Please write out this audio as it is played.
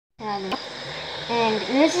And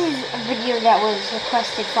this is a video that was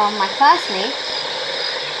requested from my classmate,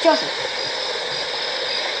 Joseph.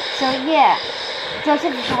 So yeah,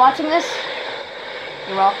 Joseph, if you're watching this,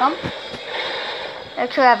 you're welcome. I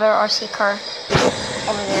actually have an RC car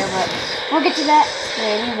over there, but we'll get to that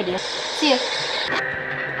later in the video. See ya.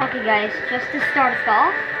 Okay guys, just to start us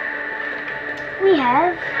off, we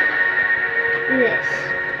have this.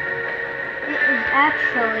 It is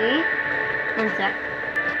actually, one sec.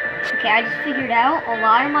 Okay, I just figured out a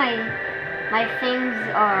lot of my things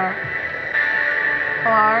are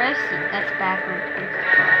Polaris. That's backwards. It's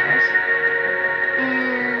Polaris.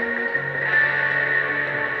 And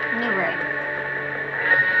New Ray.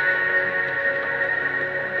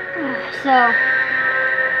 So,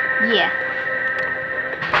 yeah.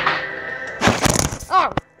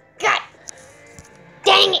 Oh, God!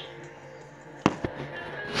 Dang it!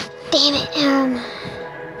 Damn it,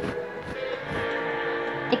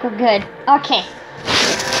 I think we're good. Okay.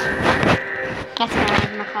 That's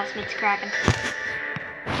my classmate's cracking.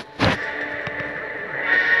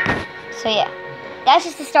 So yeah, that's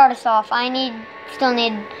just to start us off. I still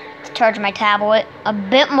need to charge my tablet a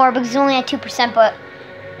bit more because it's only at 2%, but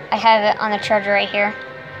I have it on the charger right here.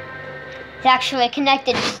 It's actually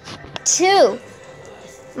connected to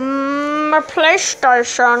my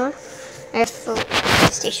PlayStation. If the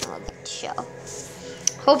PlayStation will get to show.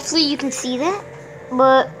 Hopefully you can see that.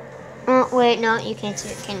 But, wait, no, you can't see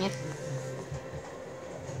it, can you?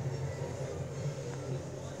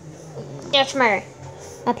 That's my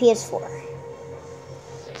PS4.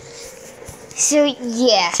 So,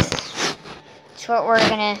 yeah. That's what we're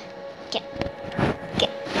gonna get.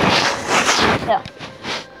 So,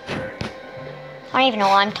 I don't even know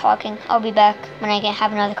why I'm talking. I'll be back when I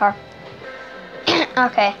have another car.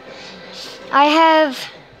 Okay. I have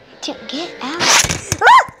to get out.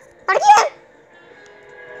 Ah!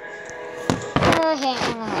 Not again!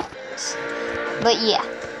 But yeah,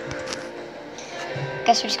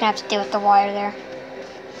 guess we're just gonna have to deal with the wire there.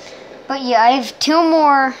 But yeah, I have 2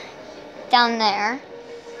 more down there,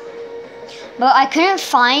 but I couldn't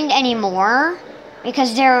find any more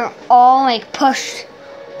because they're all like pushed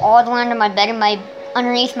all the way under my bed, and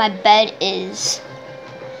underneath my bed is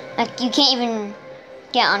like you can't even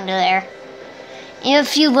get under there. And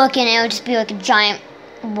if you look in, it would just be like a giant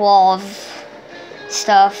wall of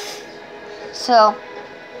stuff. So,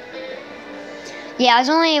 yeah, I was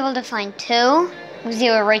only able to find 2 because they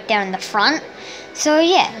were right there in the front. So,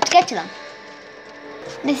 yeah, let's get to them.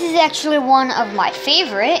 This is actually one of my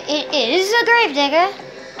favorite. It is a Gravedigger.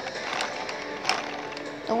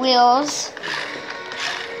 The wheels,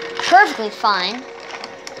 perfectly fine.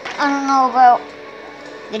 I don't know about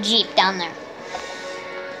the Jeep down there.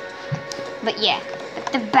 But, yeah,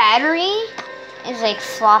 the battery is like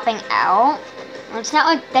flopping out. It's not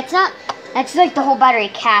like, that's like the whole battery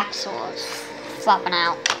capsule is flopping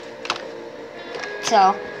out.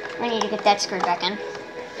 So, I need to get that screwed back in.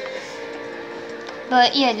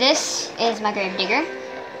 But yeah, this is my Gravedigger.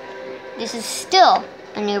 This is still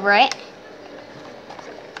a New Bright.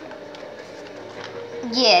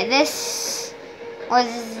 Yeah, this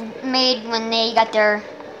was made when they got their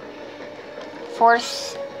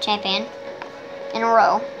 4th champion in a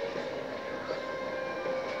row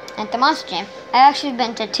at the Monster Jam. I've actually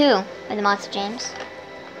been to 2 of the Monster Jams.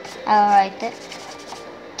 I liked it.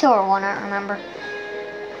 2 or 1, I don't remember.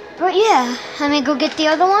 But yeah, let me go get the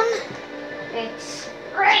other one. It's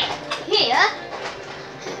right here.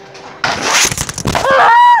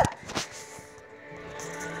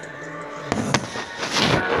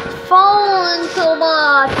 Falling so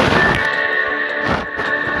much.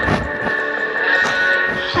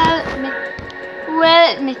 Help me.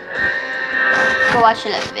 Help me. Go watch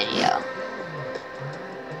that video.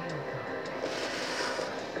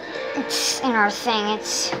 It's in our thing.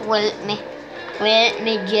 It's will me,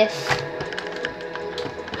 Jeff.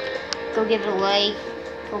 Go give it a like.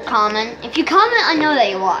 Go comment. If you comment, I know that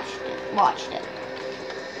you watched it.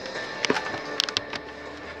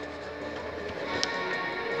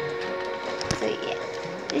 So yeah,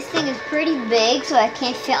 this thing is pretty big, so I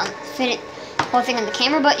can't fit it the whole thing on the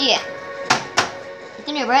camera. But yeah, it's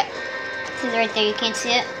a New Bright. It says right there. You can't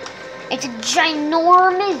see it. It's a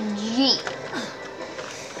ginormous Jeep.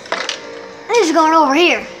 This is going over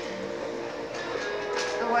here.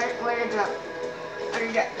 Where did it drop? Where did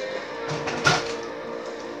it drop?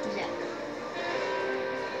 What's that?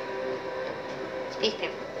 Space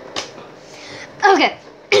paper. Okay.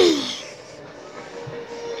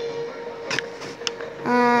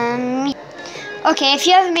 Okay, if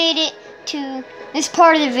you haven't made it to this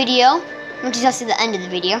part of the video, which is also the end of the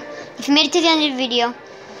video, if you made it to the end of the video,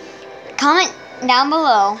 comment down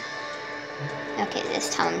below Okay, this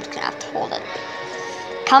time I'm just gonna have to hold it.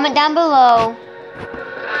 Comment down below.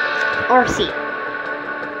 RC.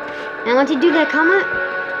 And once you do that, comment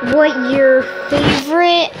what your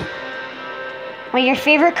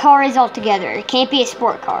favorite car is altogether. It can't be a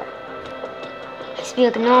sport car. It has to be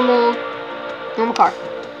like a normal car.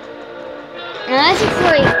 Unless it's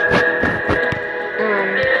like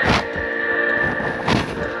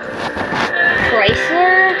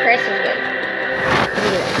Chrysler's good.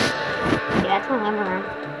 Yeah, that's my Lamborghini.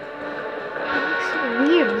 It looks so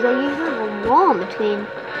weird because I usually have a wall in between.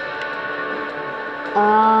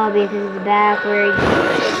 Oh, because of the back where you're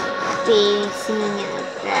facing it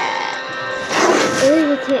like that.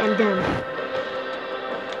 Oh, that's it, I'm done.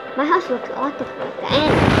 My house looks a lot different like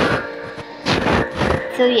that.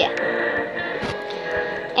 So yeah.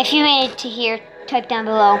 If you made it to here, type down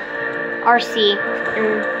below RC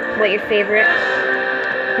and what your favorite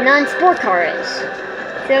non-sport car is.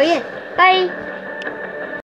 So yeah, bye!